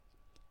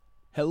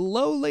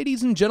Hello,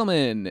 ladies and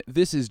gentlemen.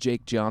 This is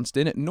Jake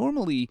Johnston.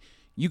 Normally,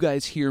 you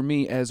guys hear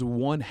me as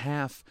one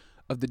half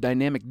of the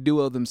dynamic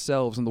duo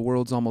themselves on the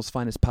world's almost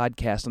finest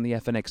podcast on the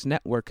FNX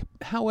network.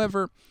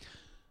 However,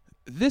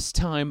 this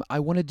time I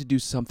wanted to do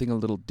something a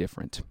little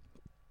different.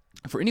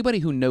 For anybody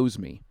who knows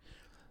me,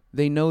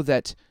 they know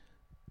that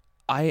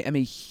I am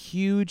a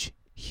huge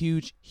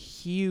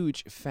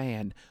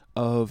fan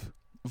of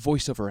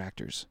voiceover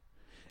actors.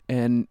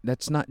 And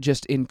that's not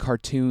just in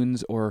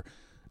cartoons or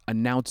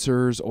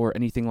announcers or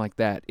anything like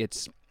that.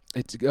 It's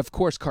of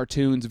course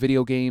cartoons,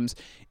 video games.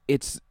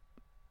 It's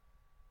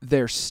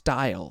their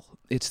style.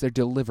 It's their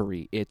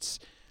delivery. It's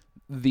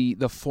the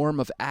form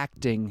of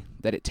acting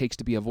that it takes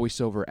to be a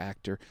voiceover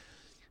actor.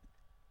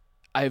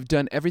 I've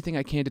done everything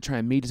I can to try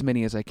and meet as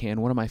many as I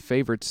can. One of my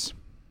favorites,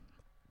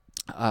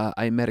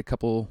 I met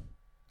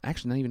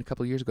actually not even a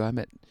couple of years ago. I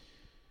met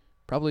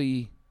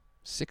probably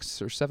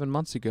 6 or 7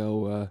 months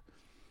ago,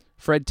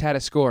 Fred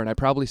Tatasciore, and I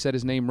probably said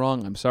his name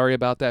wrong. I'm sorry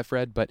about that,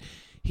 Fred, but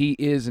he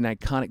is an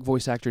iconic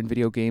voice actor in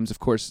video games. Of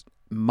course,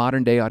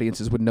 modern-day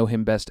audiences would know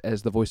him best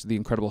as the voice of the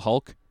Incredible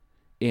Hulk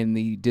in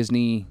the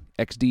Disney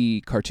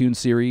XD cartoon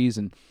series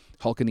and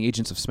Hulk and the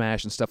Agents of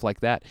Smash and stuff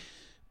like that.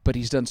 But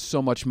he's done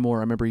so much more.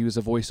 I remember he was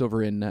a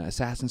voiceover in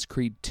Assassin's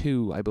Creed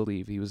 2, I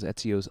believe. He was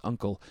Ezio's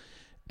uncle.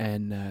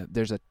 And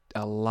there's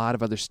a lot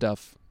of other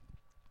stuff.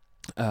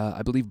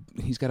 I believe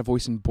he's got a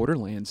voice in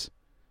Borderlands.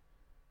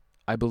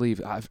 I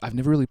believe. I've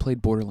never really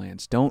played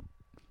Borderlands. Don't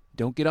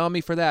get on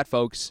me for that,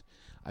 folks.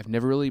 I've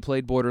never really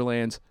played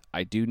Borderlands.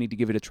 I do need to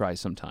give it a try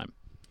sometime.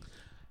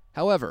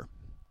 However,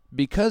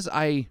 because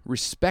I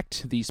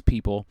respect these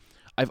people,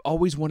 I've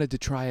always wanted to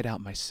try it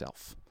out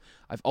myself.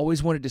 I've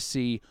always wanted to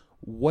see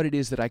what it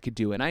is that I could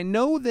do. And I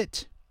know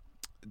that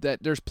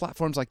there's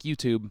platforms like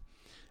YouTube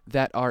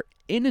that are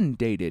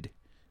inundated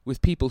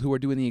with people who are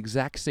doing the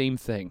exact same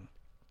thing.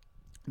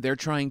 They're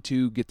trying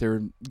to get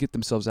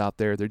themselves out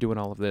there. They're doing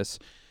all of this.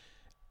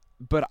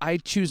 But I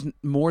choose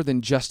more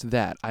than just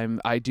that.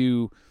 I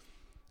do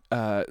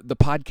the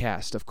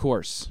podcast, of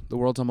course, the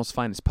world's almost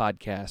finest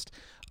podcast.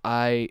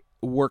 I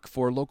work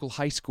for local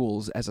high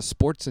schools as a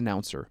sports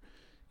announcer.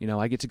 You know,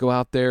 I get to go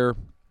out there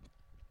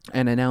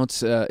and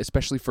announce,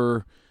 especially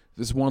for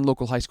this one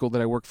local high school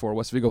that I work for,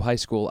 West Vigo High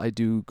School. I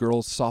do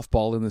girls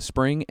softball in the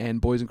spring and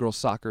boys and girls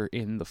soccer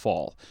in the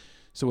fall.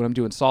 So when I'm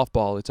doing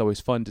softball, it's always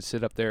fun to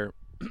sit up there.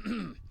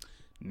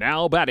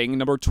 Now batting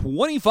number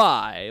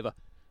 25.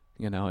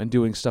 And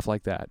doing stuff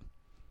like that.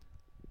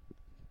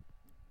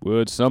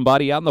 Would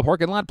somebody out in the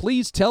parking lot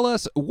please tell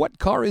us what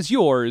car is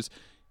yours?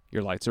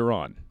 Your lights are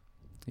on.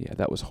 Yeah,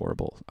 that was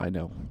horrible. I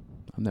know.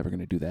 I'm never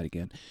going to do that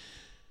again.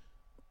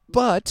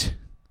 But,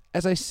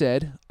 as I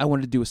said, I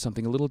wanted to do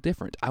something a little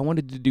different. I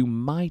wanted to do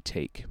my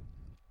take,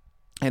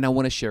 and I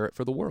want to share it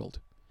for the world.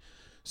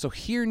 So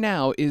here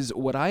now is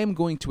what I am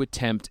going to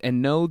attempt,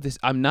 and know this.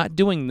 I'm not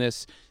doing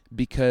this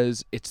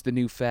because it's the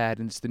new fad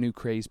and it's the new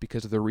craze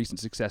because of the recent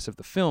success of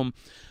the film.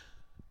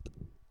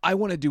 I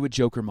want to do a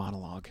Joker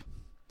monologue.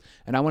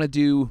 And I want to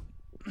do,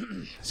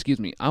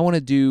 I want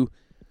to do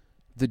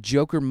the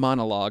Joker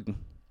monologue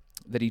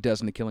that he does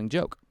in The Killing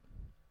Joke.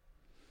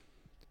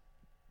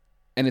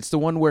 And it's the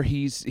one where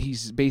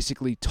he's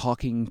basically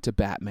talking to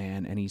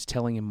Batman and he's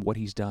telling him what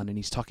he's done and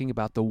he's talking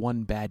about the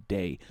one bad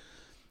day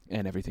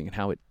and everything and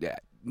how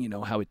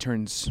it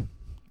turns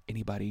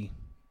anybody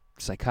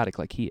psychotic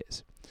like he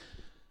is.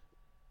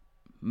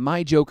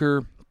 My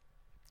Joker,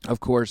 of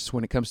course,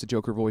 when it comes to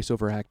Joker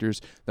voiceover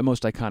actors, the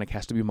most iconic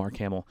has to be Mark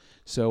Hamill.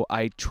 So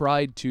I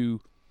tried to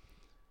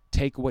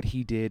take what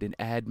he did and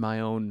add my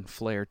own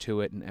flair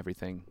to it and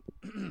everything.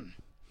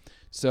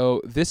 So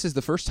this is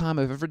the first time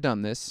I've ever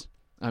done this.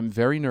 I'm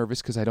very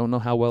nervous because I don't know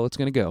how well it's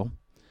going to go.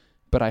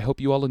 But I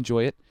hope you all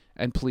enjoy it.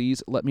 And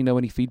please let me know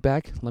any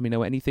feedback. Let me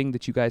know anything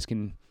that you guys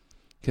can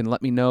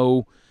let me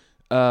know.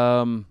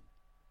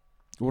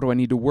 What do I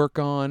need to work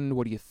on?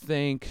 What do you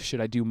think?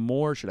 Should I do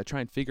more? Should I try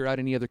and figure out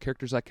any other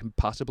characters I can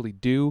possibly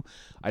do?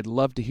 I'd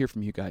love to hear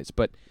from you guys,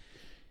 but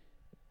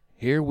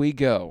here we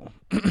go.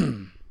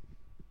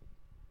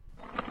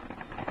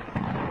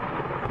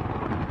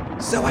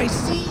 So I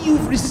see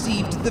you've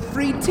received the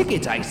free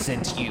ticket I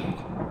sent you.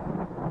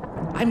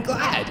 I'm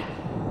glad.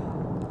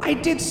 I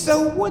did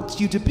so want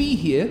you to be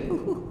here.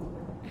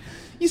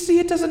 You see,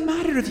 it doesn't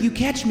matter if you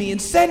catch me and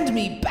send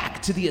me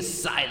back to the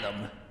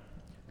asylum.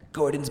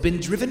 Gordon's been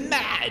driven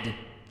mad.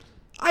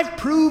 I've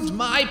proved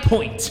my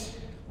point.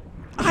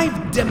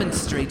 I've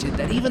demonstrated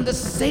that even the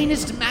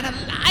sanest man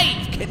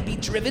alive can be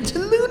driven to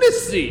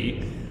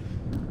lunacy.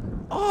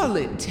 All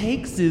it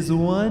takes is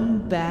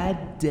one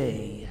bad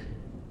day.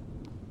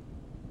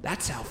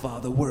 That's how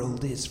far the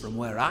world is from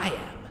where I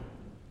am.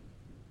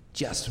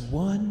 Just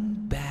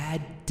one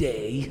bad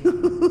day.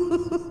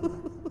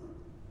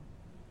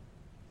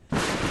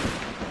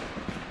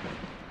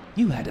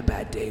 You had a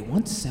bad day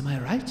once, am I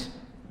right?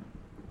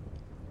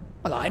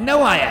 Well, I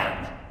know I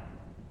am.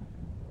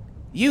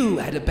 You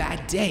had a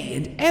bad day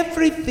and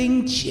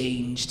everything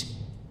changed.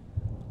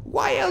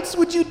 Why else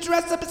would you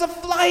dress up as a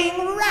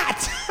flying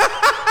rat?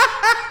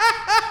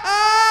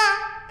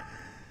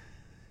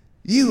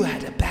 You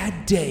had a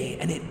bad day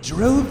and it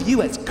drove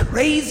you as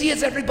crazy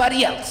as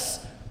everybody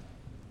else.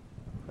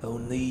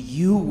 Only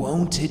you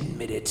won't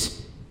admit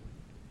it.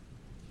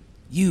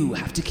 You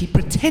have to keep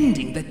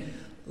pretending that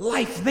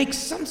life makes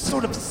some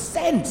sort of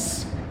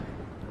sense.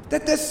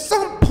 That there's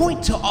some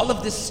point to all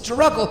of this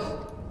struggle.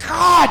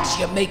 God,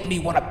 you make me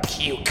want to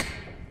puke.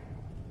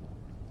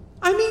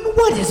 I mean,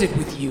 what is it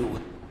with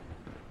you?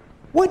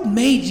 What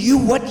made you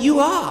what you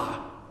are?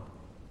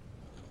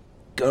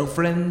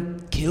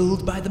 Girlfriend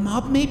killed by the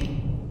mob,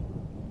 maybe?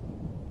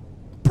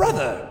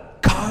 Brother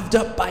carved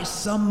up by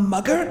some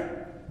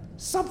mugger?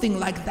 Something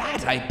like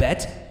that, I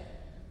bet.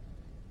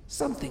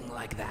 Something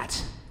like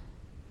that.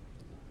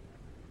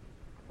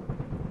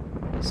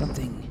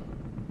 Something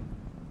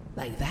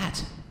like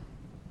that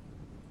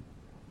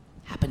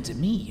happened to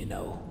me, you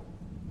know.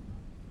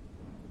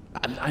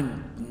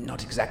 I'm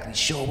not exactly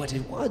sure what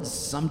it was.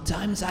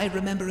 Sometimes I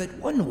remember it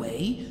one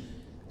way,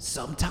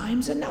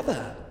 sometimes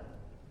another.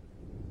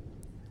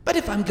 But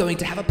if I'm going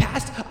to have a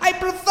past, I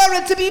prefer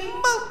it to be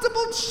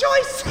multiple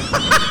choice.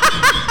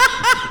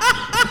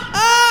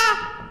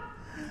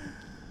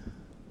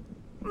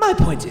 My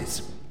point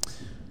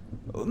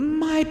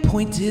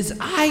is,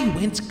 I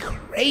went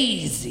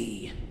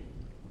crazy.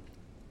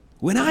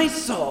 When I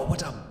saw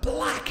what a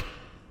black,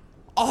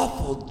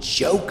 awful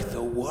joke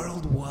the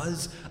world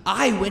was,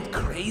 I went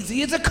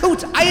crazy as a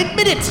coot. I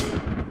admit it.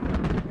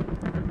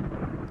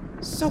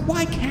 So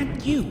why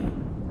can't you?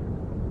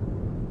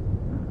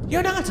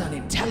 You're not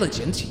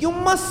unintelligent. You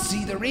must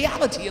see the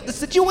reality of the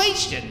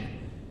situation.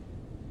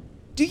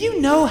 Do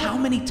you know how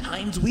many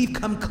times we've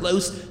come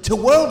close to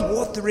World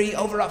War III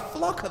over a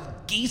flock of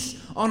geese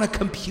on a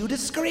computer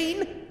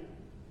screen?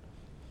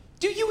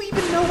 Do you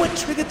even know what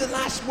triggered the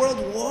last World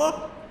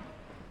War?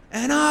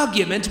 An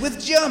argument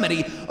with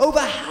Germany over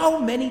how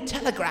many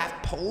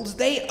telegraph poles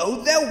they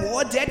owed their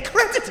war dead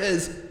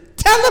creditors.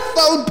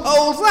 Telephone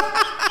poles!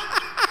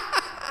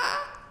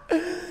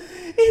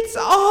 It's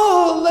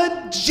all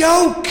a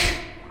joke.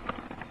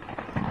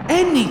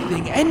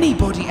 Anything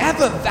anybody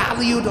ever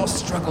valued or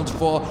struggled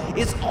for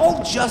is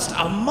all just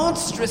a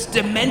monstrous,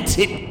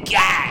 demented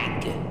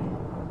gag.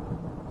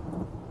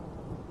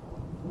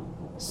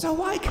 So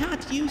why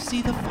can't you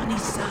see the funny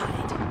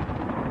side?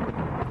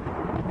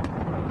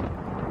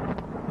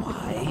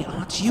 Why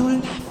aren't you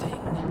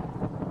laughing?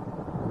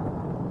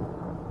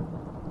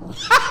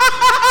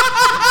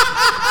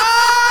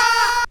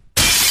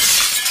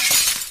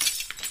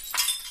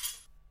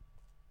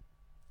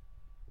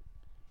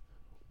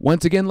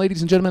 Once again,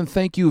 ladies and gentlemen,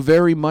 thank you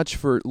very much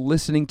for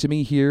listening to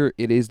me here.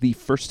 It is the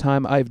first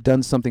time I've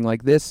done something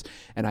like this,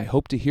 and I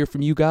hope to hear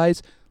from you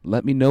guys.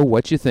 Let me know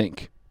what you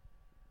think.